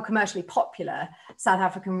 but how commercially popular South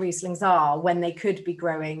African Rieslings are when they could be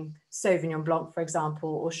growing Sauvignon Blanc, for example,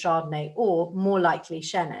 or Chardonnay, or more likely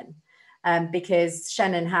Chenin, because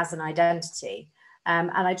Chenin has an identity.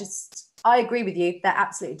 And I agree with you, they're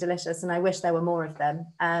absolutely delicious, and I wish there were more of them.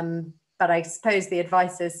 But I suppose the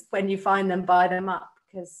advice is when you find them, buy them up.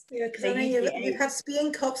 Because I know you've had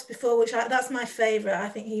Spienkopf before, which that's my favourite. I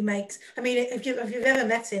think he makes, I mean, if you've ever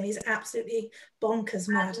met him, he's absolutely bonkers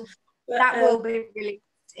mad. But, that will be released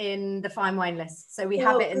in the fine wine list. So we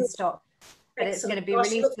have it in stock, but it's going to be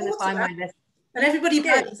released in the fine wine list. And everybody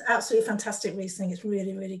buy it. It's absolutely fantastic Riesling. It's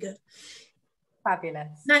really, really good. Fabulous.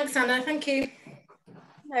 Thanks, Anna. Thank you.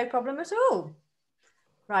 No problem at all.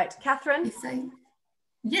 Right, Catherine.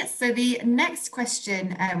 Yes, so the next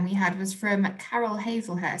question we had was from Carol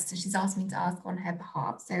Hazelhurst, and she's asked me to ask on her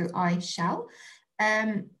behalf, so I shall.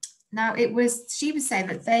 Now, she was saying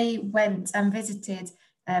that they went and visited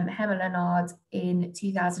Hemel-en-Aarde in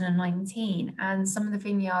 2019, and some of the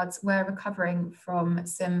vineyards were recovering from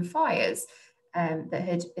some fires that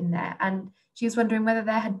had been there, and she was wondering whether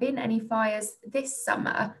there had been any fires this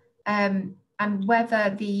summer, and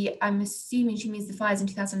whether I'm assuming she means the fires in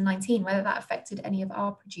 2019, whether that affected any of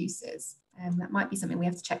our producers. That might be something we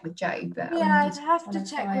have to check with Joe. But yeah, I'd have to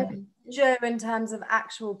check with Joe in terms of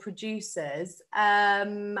actual producers.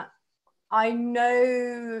 I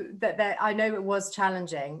know it was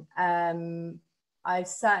challenging. I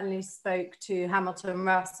certainly spoke to Hamilton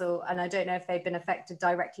Russell, and I don't know if they've been affected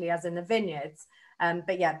directly as in the vineyards.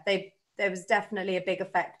 But yeah, there was definitely a big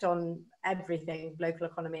effect on everything, local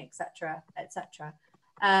economy, etc., etc.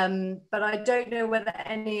 But I don't know whether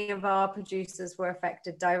any of our producers were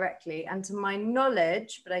affected directly. And to my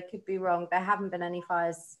knowledge, but I could be wrong, there haven't been any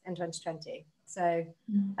fires in 2020. So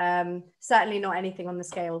certainly not anything on the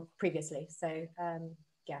scale previously. So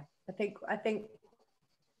yeah, I think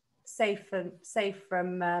safe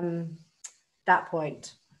from that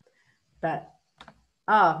point. But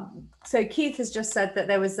so Keith has just said that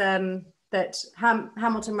there was that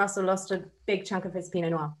Hamilton Russell lost a big chunk of his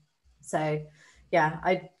Pinot Noir. So yeah,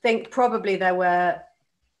 I think probably there were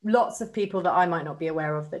lots of people that I might not be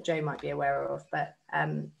aware of that Joe might be aware of, but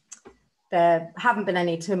there haven't been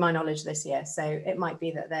any to my knowledge this year. So it might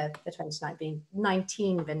be that the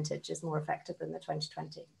 2019 vintage is more affected than the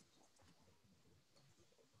 2020.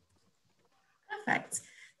 Perfect.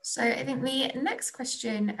 So I think the next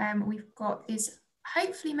question we've got is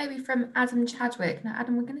hopefully maybe from Adam Chadwick. Now,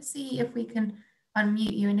 Adam, we're going to see if we can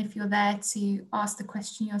unmute you and if you're there to ask the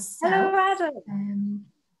question yourself. Hello, Adam.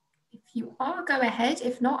 If you are, go ahead.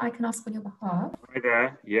 If not, I can ask on your behalf. Hi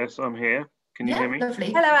there. Yes, I'm here. Can you hear me? Lovely.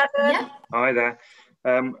 Hello, Adam. Yeah. Hi there.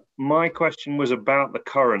 My question was about the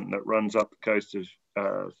current that runs up the coast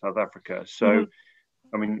of South Africa. So,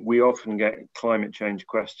 I mean, we often get climate change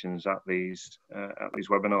questions at these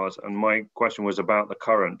webinars, and my question was about the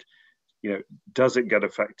current. You know, does it get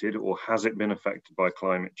affected, or has it been affected by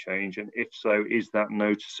climate change? And if so, is that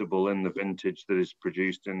noticeable in the vintage that is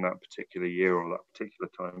produced in that particular year or that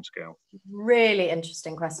particular timescale? Really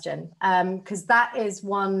interesting question, because that is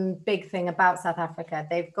one big thing about South Africa.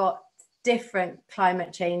 They've got different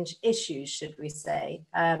climate change issues, should we say,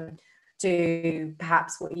 to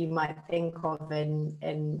perhaps what you might think of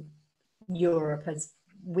in Europe as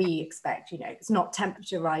we expect. You know, it's not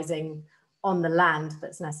temperature rising on the land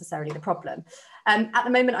that's necessarily the problem. At the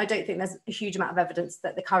moment, I don't think there's a huge amount of evidence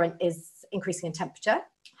that the current is increasing in temperature.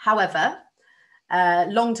 However,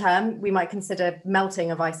 long term, we might consider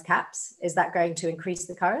melting of ice caps. Is that going to increase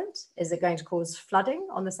the current? Is it going to cause flooding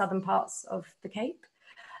on the southern parts of the Cape?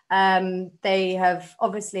 They have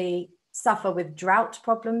obviously suffer with drought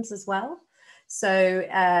problems as well. So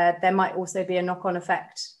there might also be a knock-on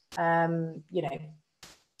effect. You know,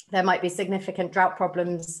 there might be significant drought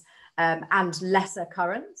problems and lesser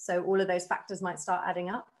current. So all of those factors might start adding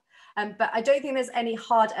up. But I don't think there's any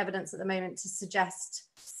hard evidence at the moment to suggest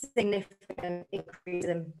significant increase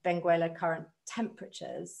in Benguela current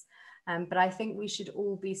temperatures. But I think we should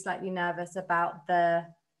all be slightly nervous about the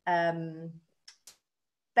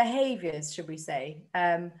behaviors, should we say.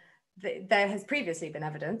 There has previously been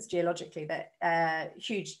evidence geologically that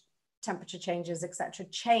huge temperature changes, etc.,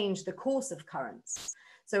 change the course of currents.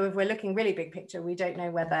 So if we're looking really big picture, we don't know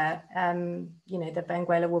whether, you know, the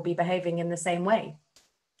Benguela will be behaving in the same way.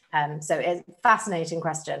 So it's a fascinating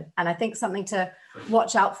question. And I think something to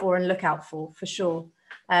watch out for and look out for sure.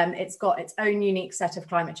 It's got its own unique set of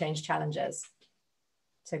climate change challenges.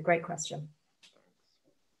 So great question.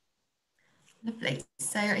 Lovely.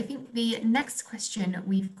 So I think the next question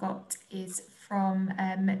we've got is from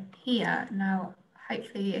Pia. Now,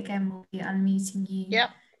 hopefully, again, we'll be unmuting you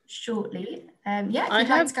shortly. Yeah, if you'd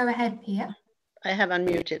like to go ahead, Pia. I have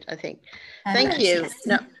unmuted, I think. Thank you.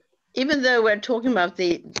 Now, even though we're talking about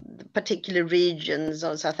the particular regions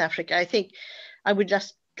of South Africa, I think I would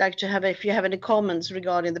just like to have, if you have any comments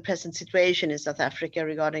regarding the present situation in South Africa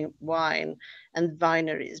regarding wine and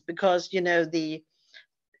wineries, because, you know, the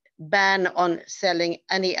ban on selling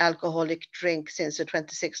any alcoholic drink since the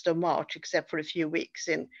 26th of March, except for a few weeks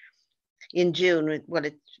in June. Well,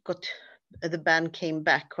 the ban came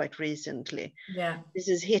back quite recently. Yeah. This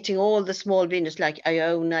is hitting all the small vineyards like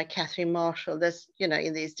Iona, Catherine Marshall, that's, you know,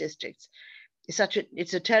 in these districts.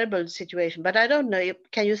 It's a terrible situation, but I don't know,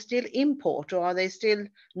 can you still import, or are they still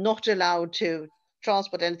not allowed to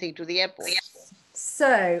transport anything to the airport?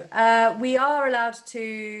 So we are allowed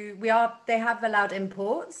to, they have allowed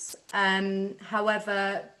imports.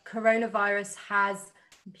 However, coronavirus has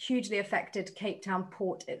hugely affected Cape Town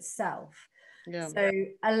port itself. Yeah. So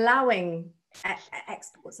allowing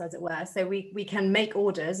exports, as it were, so we can make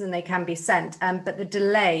orders and they can be sent, but the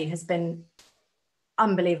delay has been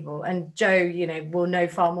unbelievable. And Joe, you know, will know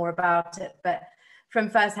far more about it, but from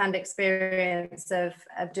firsthand experience of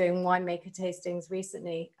doing winemaker tastings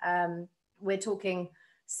recently, we're talking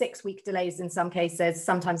 6-week delays in some cases,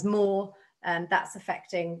 sometimes more, and that's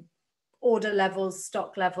affecting order levels,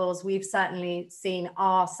 stock levels. We've certainly seen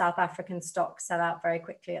our South African stock sell out very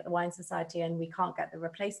quickly at the Wine Society, and we can't get the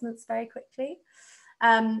replacements very quickly.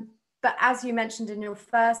 But as you mentioned in your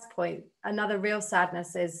first point, another real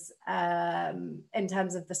sadness is in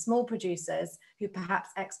terms of the small producers who perhaps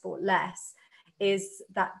export less, is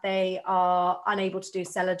that they are unable to do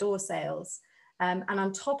cellar door sales. And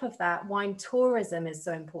on top of that, wine tourism is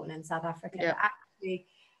so important in South Africa. Yeah. Actually,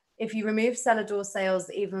 if you remove cellar door sales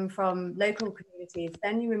even from local communities,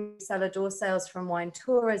 then you remove cellar door sales from wine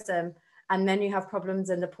tourism, and then you have problems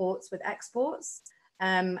in the ports with exports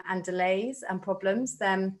and delays and problems,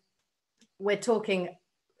 then we're talking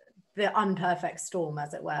the unperfect storm,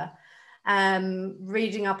 as it were.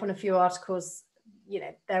 Reading up on a few articles, you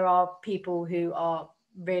know, there are people who are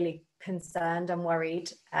really concerned and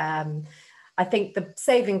worried. I think the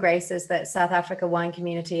saving grace is that South Africa wine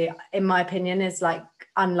community, in my opinion, is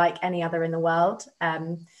unlike any other in the world.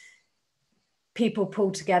 People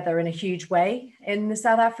pull together in a huge way in the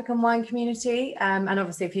South African wine community. And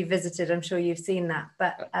obviously, if you visited, I'm sure you've seen that.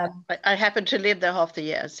 But I happen to live there half the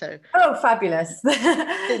year, so. Oh, fabulous.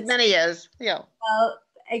 Many years, yeah. Well,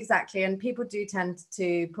 exactly. And people do tend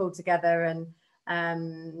to pull together, and,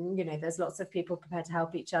 you know, there's lots of people prepared to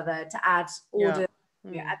help each other, to add orders. Yeah.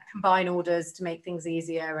 Yeah, combine orders to make things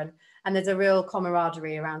easier, and there's a real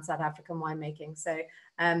camaraderie around South African winemaking. So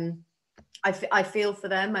I feel for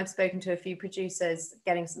them. I've spoken to a few producers,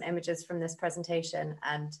 getting some images from this presentation,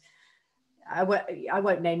 and I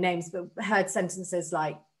won't name names, but heard sentences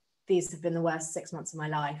like, "These have been the worst 6 months of my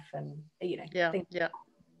life," and, you know,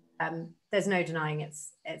 there's no denying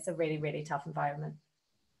it's a really, really tough environment.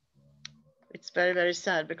 It's very, very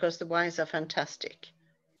sad because the wines are fantastic.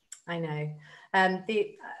 I know.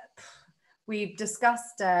 We've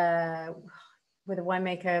discussed with a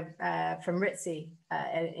winemaker from Rizzi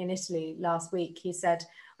in Italy last week. He said,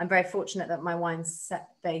 "I'm very fortunate that my wines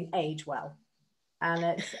they age well," and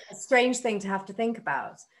it's a strange thing to have to think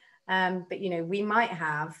about. But, you know, we might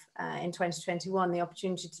have in 2021 the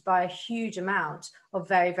opportunity to buy a huge amount of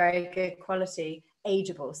very, very good quality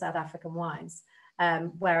ageable South African wines.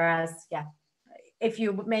 Whereas, yeah, if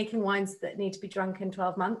you're making wines that need to be drunk in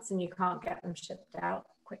 12 months and you can't get them shipped out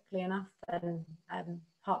quickly enough, then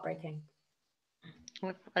heartbreaking.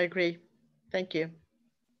 I agree. Thank you.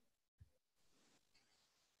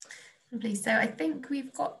 Lovely. So I think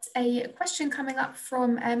we've got a question coming up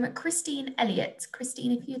from Christine Elliott.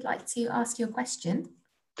 Christine, if you'd like to ask your question.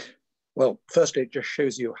 Well, firstly, it just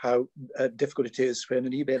shows you how difficult it is when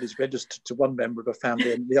an email is registered to one member of a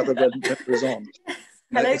family and the other member is on.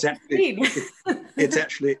 Hello,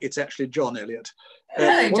 it's actually John Elliott.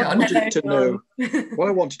 Hello, John. What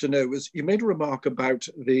I wanted to know was, you made a remark about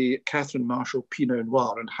the Catherine Marshall Pinot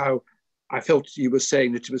Noir and how I felt you were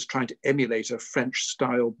saying that it was trying to emulate a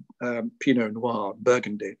French-style Pinot Noir,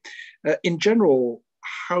 Burgundy. In general,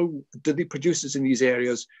 how do the producers in these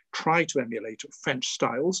areas try to emulate French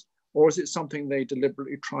styles, or is it something they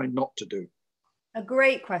deliberately try not to do? A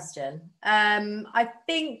great question. I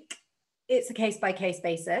think it's a case-by-case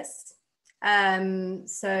basis.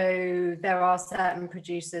 So there are certain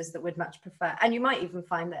producers that would much prefer, and you might even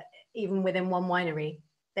find that even within one winery,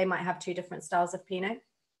 they might have two different styles of Pinot,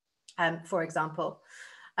 for example.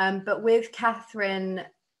 But with Catherine,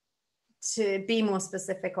 to be more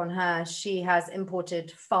specific on her, she has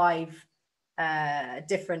imported 5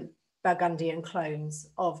 different Burgundian clones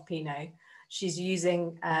of Pinot. She's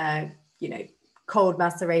using, you know, cold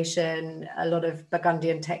maceration, a lot of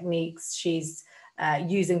Burgundian techniques. She's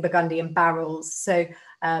using Burgundian barrels. So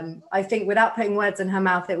I think, without putting words in her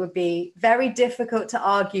mouth, it would be very difficult to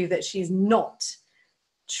argue that she's not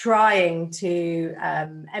trying to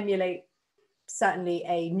emulate certainly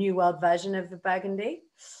a New World version of the Burgundy.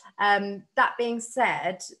 That being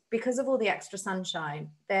said, because of all the extra sunshine,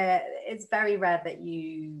 it's very rare that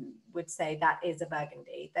you would say that is a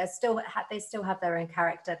Burgundy. They still have their own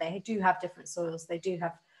character. They do have different soils. They do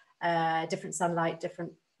have different sunlight,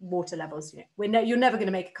 different water levels. You know, you're never going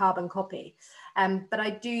to make a carbon copy. But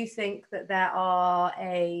I do think that there are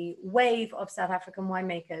a wave of South African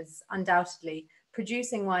winemakers, undoubtedly,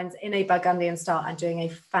 producing wines in a Burgundian style and doing a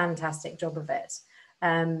fantastic job of it.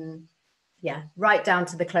 Yeah, right down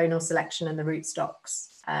to the clonal selection and the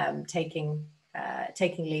rootstocks, taking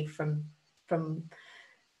leave from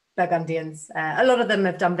Burgundians. A lot of them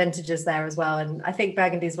have done vintages there as well, and I think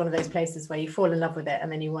Burgundy is one of those places where you fall in love with it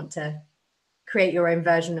and then you want to create your own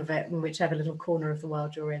version of it in whichever little corner of the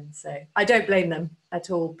world you're in. So I don't blame them at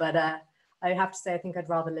all, but I have to say I think I'd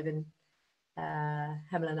rather live in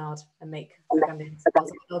Hemel-en-Aarde and make Burgundian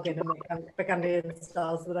styles, Burgundian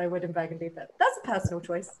styles than I would in Burgundy, but that's a personal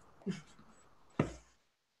choice.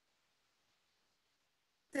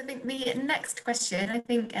 I think the next question, I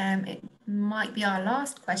think it might be our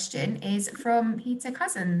last question, is from Peter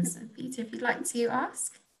Cousins. Peter, if you'd like to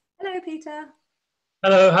ask. Hello, Peter.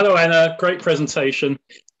 Hello, Anna. Great presentation.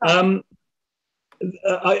 I've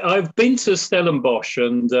been to Stellenbosch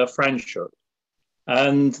and Franschhoek,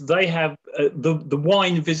 and they have the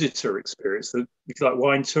wine visitor experience, the like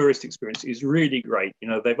wine tourist experience, is really great. You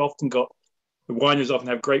know, they've often got, the wineries often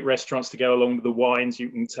have great restaurants to go along with the wines you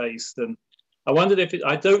can taste. And I wondered if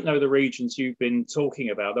I don't know the regions you've been talking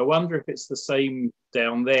about. I wonder if it's the same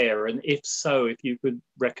down there, and if so, if you could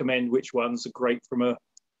recommend which ones are great from a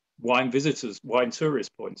wine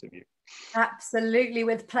tourist point of view. Absolutely,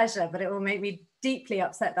 with pleasure, but it will make me deeply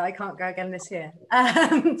upset that I can't go again this year.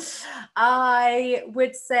 I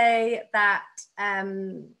would say that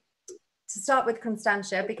to start with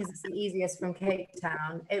Constantia, because it's the easiest from Cape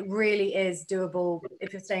Town. It really is doable.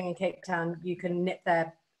 If you're staying in Cape Town, you can nip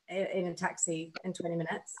there in a taxi in 20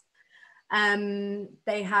 minutes.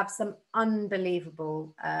 They have some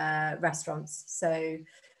unbelievable restaurants. So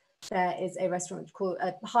there is a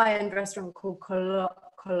high-end restaurant called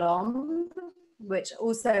Colombe, which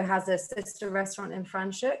also has a sister restaurant in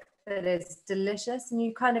Franschhoek that is delicious. And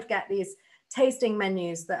you kind of get these tasting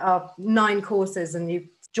menus that are 9 courses and you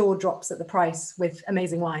jaw drops at the price with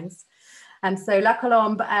amazing wines. And so La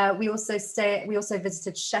Colombe, we also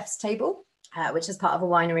visited Chef's Table, which is part of a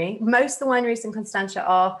winery. Most of the wineries in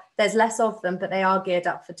Constantia there's less of them, but they are geared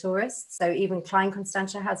up for tourists. So even Klein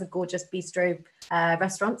Constantia has a gorgeous bistro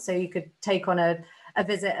restaurant. So you could take on a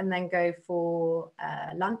visit and then go for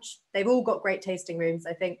lunch. They've all got great tasting rooms.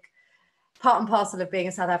 I think part and parcel of being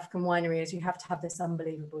a South African winery is you have to have this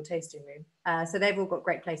unbelievable tasting room. So they've all got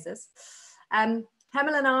great places.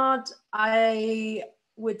 Hemel-en-Aarde, I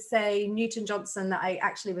would say Newton Johnson, that I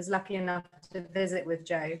actually was lucky enough to visit with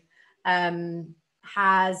Joe,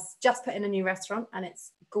 has just put in a new restaurant and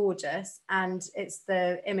it's gorgeous, and it's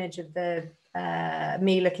the image of the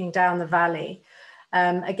me looking down the valley.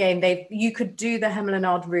 Again, you could do the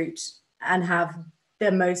Hemel-en-Aarde route and have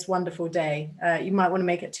the most wonderful day. You might want to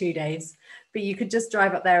make it 2 days, but you could just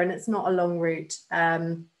drive up there, and it's not a long route.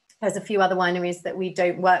 There's a few other wineries that we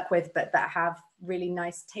don't work with, but that have really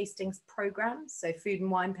nice tastings programs, so food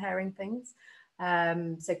and wine pairing things.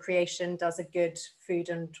 So Creation does a good food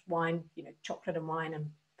and wine, you know, chocolate and wine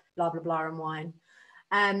and blah, blah, blah and wine.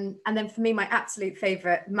 And then for me, my absolute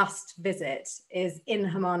favorite must visit is in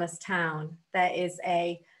Hermanus town. There is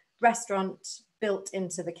a restaurant built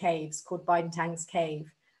into the caves called Beintang's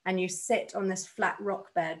Cave. And you sit on this flat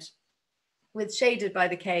rock bed with shaded by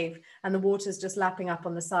the cave, and the water's just lapping up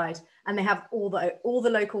on the side. And they have all the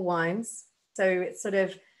local wines. So it's sort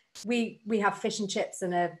of, we have fish and chips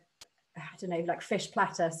and I don't know, like fish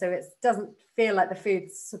platter. So it doesn't feel like the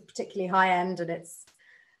food's particularly high end, and it's,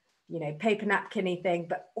 you know, paper napkin-y thing,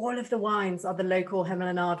 but all of the wines are the local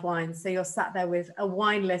Hemel-en-Aarde wines. So you're sat there with a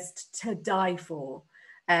wine list to die for,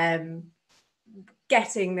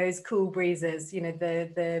 getting those cool breezes, you know,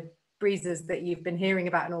 the breezes that you've been hearing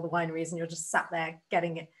about in all the wineries, and you're just sat there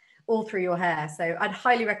getting it all through your hair. So I'd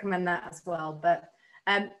highly recommend that as well. But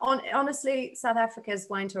honestly, South Africa's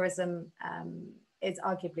wine tourism is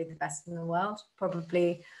arguably the best in the world,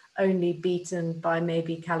 probably only beaten by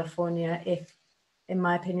maybe California, if, in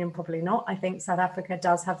my opinion, probably not. I think South Africa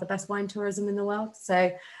does have the best wine tourism in the world.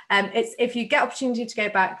 So if you get opportunity to go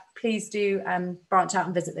back, please do branch out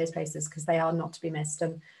and visit those places, because they are not to be missed.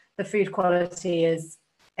 And the food quality is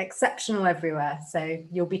exceptional everywhere. So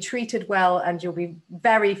you'll be treated well, and you'll be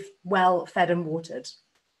very well fed and watered.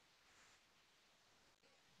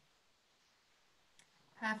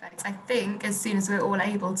 Perfect. I think as soon as we're all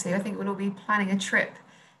able to, I think we'll all be planning a trip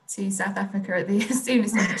to South Africa at the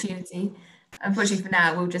soonest opportunity. Unfortunately for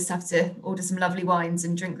now, we'll just have to order some lovely wines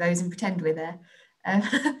and drink those and pretend we're there.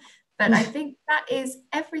 But I think that is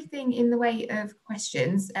everything in the way of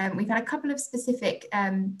questions. We've had a couple of specific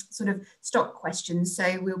sort of stock questions,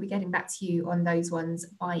 so we'll be getting back to you on those ones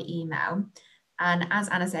by email. And as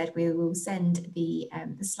Anna said, we will send the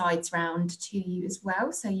slides round to you as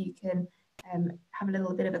well, so you can have a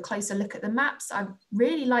little bit of a closer look at the maps. I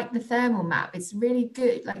really like the thermal map. It's really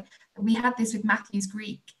good. Like, we had this with Matthew's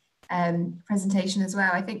Greek presentation as well.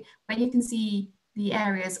 I think when you can see the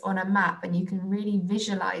areas on a map and you can really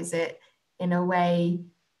visualize it in a way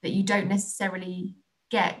that you don't necessarily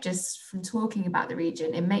get just from talking about the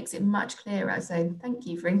region, it makes it much clearer. So thank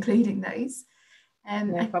you for including those.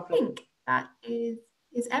 No problem. I think that is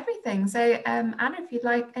everything. So Anna, if you'd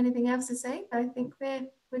like anything else to say, I think we're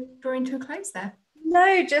drawing to a close there.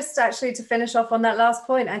 No, just actually to finish off on that last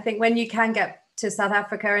point, I think when you can get to South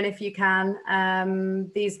Africa, and if you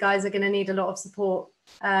can, these guys are going to need a lot of support.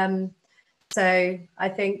 So I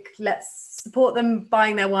think let's support them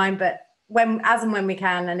buying their wine, but as and when we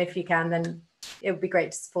can, and if you can, then it would be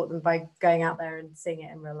great to support them by going out there and seeing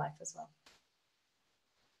it in real life as well.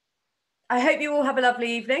 I hope you all have a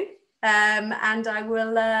lovely evening, and I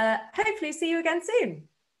will hopefully see you again soon.